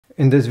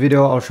In this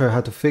video, I'll show you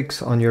how to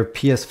fix on your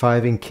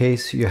PS5 in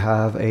case you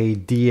have a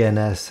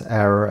DNS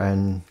error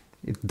and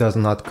it does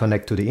not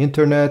connect to the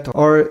internet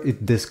or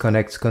it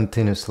disconnects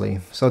continuously.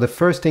 So the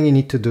first thing you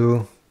need to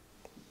do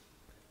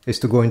is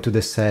to go into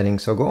the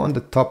settings. So go on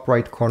the top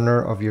right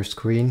corner of your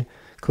screen,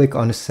 click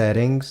on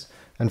settings,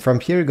 and from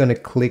here you're going to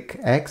click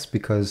X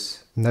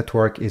because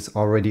network is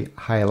already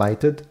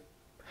highlighted.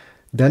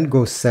 Then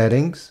go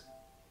settings,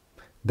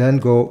 then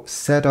go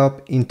set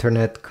up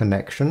internet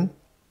connection.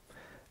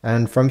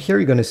 And from here,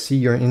 you're going to see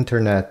your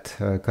internet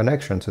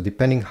connection. So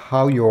depending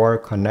how you are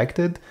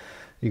connected,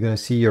 you're going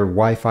to see your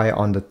Wi-Fi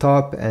on the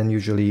top and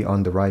usually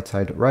on the right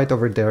side, right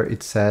over there,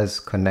 it says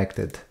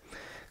connected.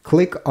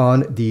 Click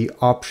on the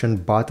option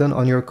button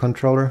on your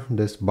controller,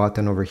 this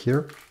button over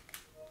here,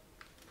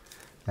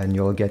 and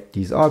you'll get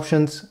these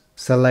options.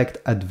 Select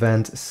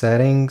advanced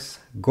settings,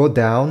 go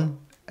down,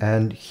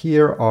 and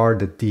here are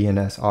the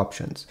DNS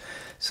options.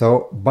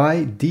 So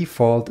by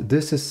default,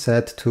 this is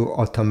set to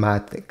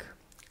automatic.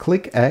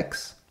 Click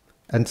X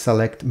and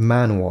select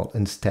manual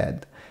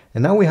instead.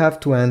 And now we have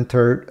to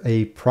enter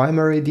a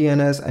primary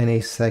DNS and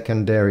a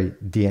secondary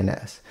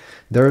DNS.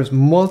 There's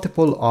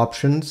multiple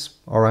options,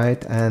 all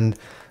right? And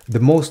the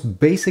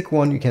most basic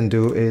one you can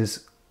do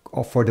is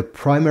for the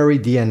primary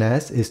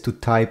DNS is to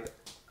type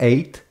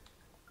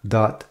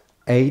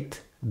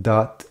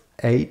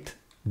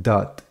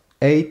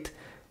 8.8.8.8,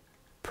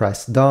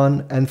 press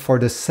done. And for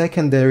the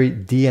secondary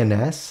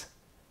DNS,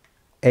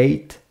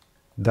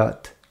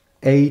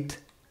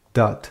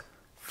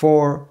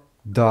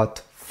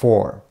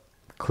 8.8.4.4.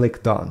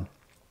 Click done.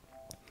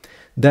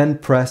 Then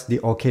press the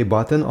OK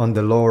button on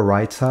the lower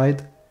right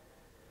side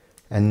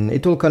and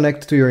it will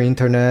connect to your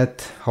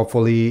internet.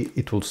 Hopefully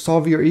it will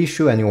solve your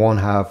issue and you won't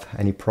have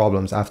any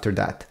problems after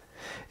that.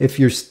 If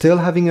you're still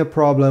having a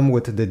problem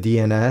with the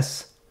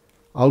DNS,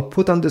 I'll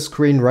put on the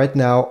screen right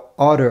now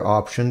other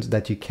options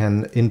that you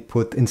can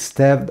input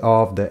instead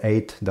of the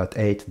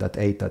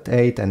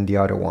 8.8.8.8 and the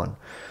other one.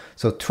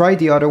 So try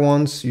the other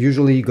ones.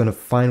 Usually you're going to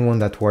find one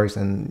that works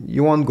and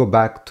you won't go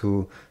back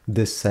to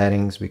this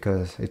settings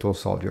because it will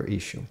solve your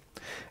issue.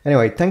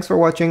 Anyway, thanks for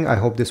watching. I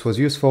hope this was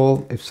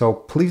useful. If so,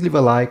 please leave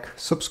a like,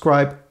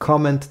 subscribe,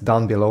 comment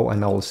down below,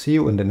 and I will see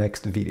you in the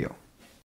next video.